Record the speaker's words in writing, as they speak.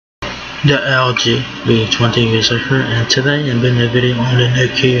The LG V20 user here, and today I'm doing a video on the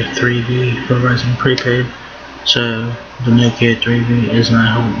Nokia 3V Verizon Prepaid. So the Nokia 3V is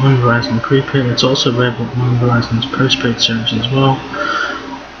now on Verizon Prepaid. It's also available on Verizon's postpaid service as well,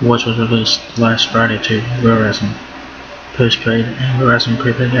 which was released last Friday to Verizon Postpaid and Verizon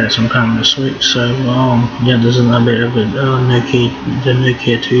Prepaid had some time this week. So yeah, this is a bit of the Nokia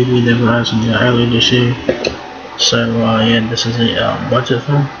 3V that Verizon got earlier this year. So yeah, this is a budget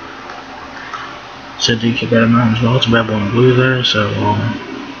phone. So do keep that in mind as well. It's available in blue there, so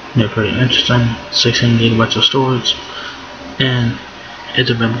they're pretty interesting. 16 gigabytes of storage, and it's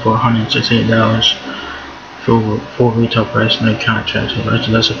available for $168 for full retail price, no contract. So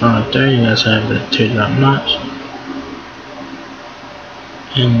that's a phone right there. You guys have the teardrop notch,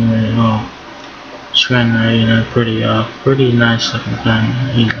 and screen there, pretty nice looking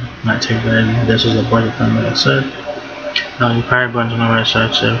thing. Not too bad. This is a budget phone, like I said. Your power button's on the right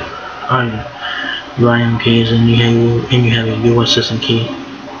side, so volume keys, and you have a dual assistant key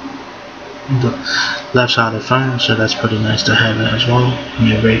on the left side of the phone, so that's pretty nice to have that as well,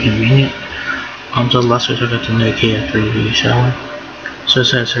 and very convenient. So let's look at the Nokia 3V, shall we? So it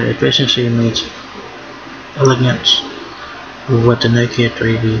says here, efficiency meets elegance with the Nokia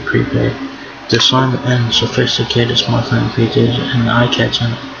 3V Prepaid. The slim and sophisticated smartphone features and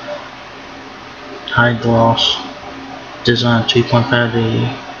eye-catching high gloss design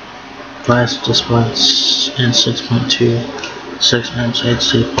 2.5D glass display and 6.26 inch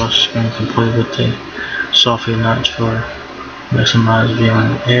HD plus screen, complete with the software notch for maximized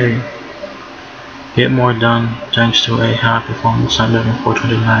viewing area. Get more done thanks to a high performance Snapdragon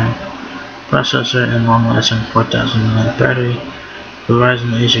 429 processor and long lasting 4000 mAh battery.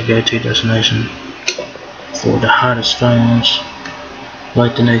 Verizon is your go-to destination for the hottest phones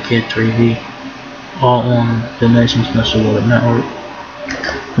like the Nokia 3V, all on the nation's most awarded network.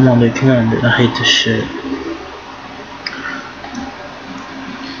 Come on, dude, I hate this shit.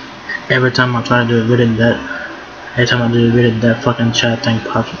 Every time I try to do a video that fucking chat thing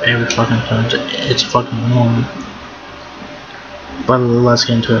pops up every fucking time. It's fucking annoying. But let's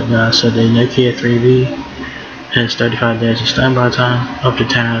get into it, guys. So the Nokia 3V has 35 days of standby time, up to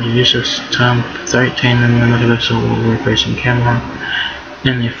 10 hours of usage time, 13 megapixel rear-facing camera,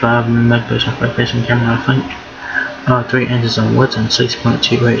 and a 5 megapixel front-facing camera, I think. 3 inches in width and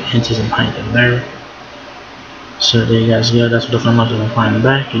 6.28 inches in height in there. So there you guys go. That's what the phone looks like in the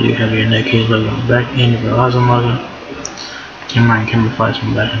back. You do have your Nokia logo on the back and your Verizon logo. Camera and camera flash on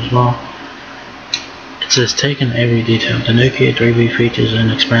the back as well. It says taking every detail. The Nokia 3V features an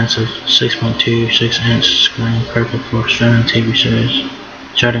expansive 6.26 inch screen, perfect for streaming TV shows,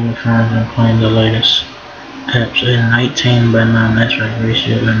 chatting with friends, and playing the latest apps. A 19:9 aspect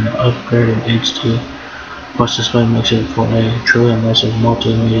ratio and the upgraded HD plus display makes it for a truly immersive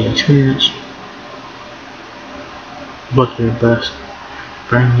multimedia experience. Book your best.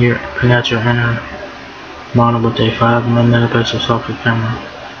 Bring out your inner model with a 5 megapixel selfie camera,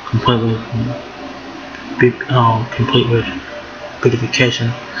 complete with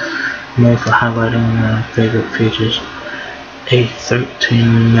beautification, made for highlighting your favorite features. A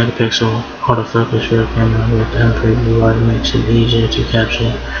 13 megapixel autofocus rear camera with improved light makes it easier to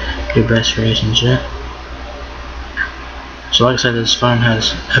capture your best creations yet. So like I said, this phone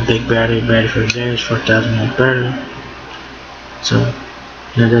has a big battery for days, 4000 mAh battery. So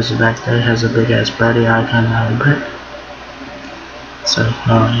there's the back there, it has a big ass battery icon on the back. So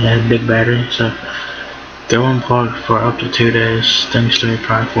yeah, big battery. So go unplugged for up to 2 days thanks to a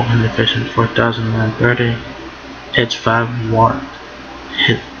powerful and efficient 4000 mAh battery. It's 5 watt.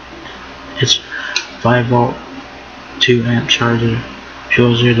 It's 5 volt 2 amp charger.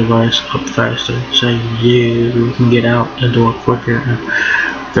 Fuels your device up faster, so you can get out the door quicker and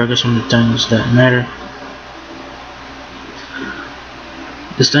focus on the things that matter.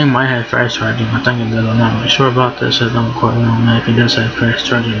 This thing might have fast charging. I think it does. I'm not really sure about this. I don't quite know if it does have fast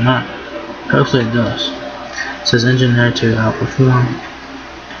charging or not. Hopefully it does. It says engineered to outperform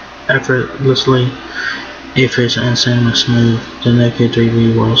effortlessly, efficient and seamless smooth. The Nokia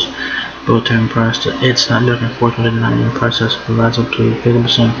 3V was built to impress. Its Snapdragon 429 processor provides up to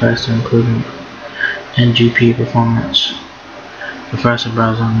 50% faster improvement in GPU performance, for faster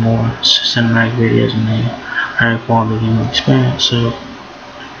browsing, more cinematic videos, and a higher quality gaming experience. So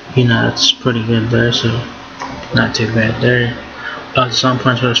it's pretty good there. So not too bad there. Some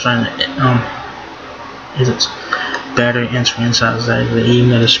points where it's finding is its battery and screen size. Even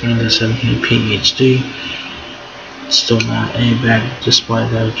though the screen is 720p HD. Still not a bad display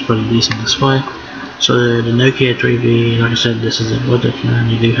though, it's pretty decent display. So the Nokia 3V, like I said, this is a budget phone.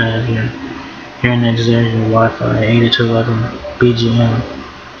 You do have your hearing aids there, your Wi-Fi 802.11 BGM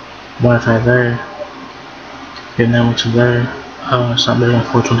Wi-Fi there, your networks are there, Snapdragon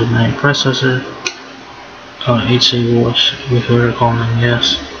 429 processor, HC voice with whoever calling,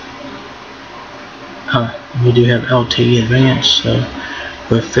 yes. We do have LTE advanced, so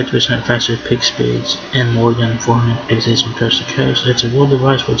with 50% faster peak speeds and more than 486 meters per second. It's a real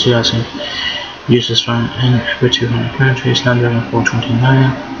device which you guys can use this phone in over 200 countries. Snapdragon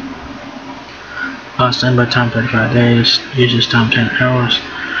 429. Standby time 35 days. Usage time 10 hours.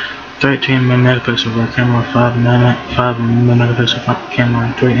 13 megapixel rear camera, 5 megapixel front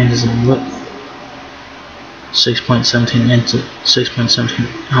camera, 3 inches in width,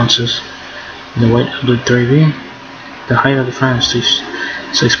 6.17 ounces. The weight of the 3V. The height of the phone is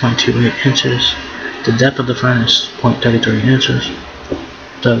 6.28 inches. The depth of the phone is 0.33 inches.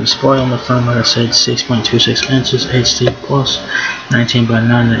 The display on the phone, like I said, 6.26 inches, HD plus, 19 by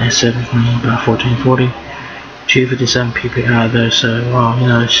 9 and 720 by 1440, 257 ppi there. So, you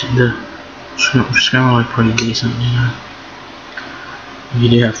know, the screen look pretty decent. You know, you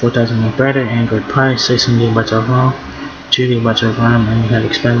do have 4,000 mAh battery, Android Pie, 16 GB of ROM, 2 GB of RAM, and you have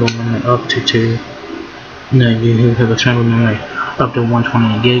expandable memory up to 2. No, you have expandable memory up to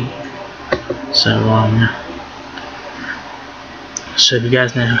 120 gig. So so if you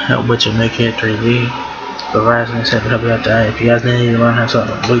guys need help with your Nokia 3V, Verizon is happy to help you out there. If you guys need to learn how to set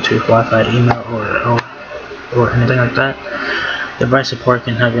up Bluetooth, Wi-Fi, email, or anything like that, device support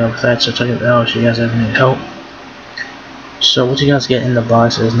can help you out with that. So check it out if you guys ever need help. So what you guys get in the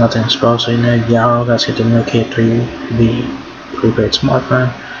box is nothing special. You know, y'all guys get the Nokia 3V prepaid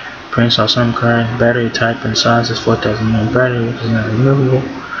smartphone. Pre-install SIM card, battery type and size is 4,000 mAh battery, which is not removable.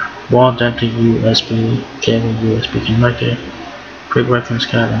 Wall adapter USB cable, USB connector. Quick reference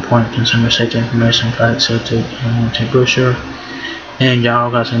guide, important consumer safety information, product safety, and warranty brochure. And y'all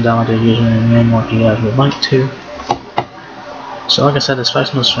guys can download the username and manual if you guys would like to. So like I said, the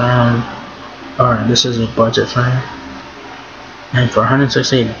specs on this phone, alright, this is a budget phone. And for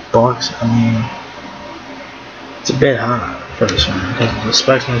 168 bucks, I mean, it's a bit high for this phone because the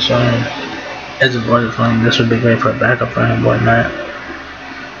specs on this phone is a budget phone. This would be great for a backup phone and whatnot.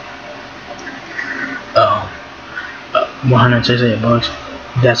 168 bucks,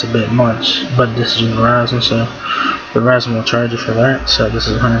 that's a bit much, but this is Verizon, so Verizon will charge you for that. So this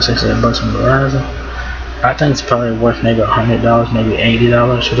is 168 bucks from Verizon. I think it's probably worth maybe $100, maybe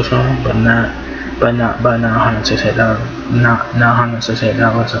 $80 for the phone, but not $168. Not $168.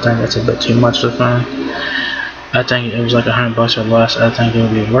 I think that's a bit too much for the phone. I think it was like $100 or less. I think it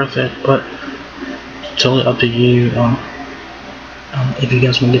would be worth it, but totally up to you. If you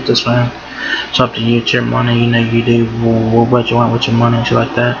guys want to get this phone, it's up to you. It's your money. You know, you do what you want with your money and shit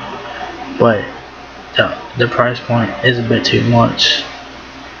like that. But the price point is a bit too much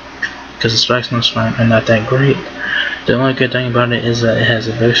because the specs on this phone are not that great. The only good thing about it is that it has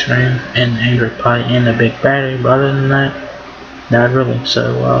a big screen and Android Pie and a big battery. But other than that, not really.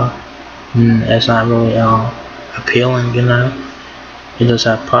 So it's not really appealing, you know. It does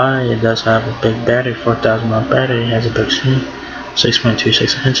have Pie. It does have a big battery, 4,000 mAh battery. It has a big screen,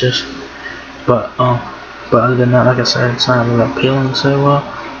 6.26 inches. But other than that, like I said, it's not really appealing. So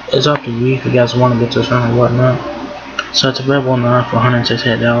it's up to you if you guys want to get this phone or whatnot. So it's available now for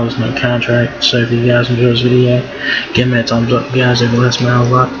 $168, no contract. So if you guys enjoy this video, give me a thumbs up, guys. If it lets me out a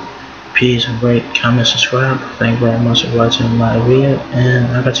lot, please rate, comment, subscribe. Thank you very much for watching my video, and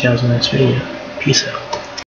I'll catch you guys in the next video. Peace out.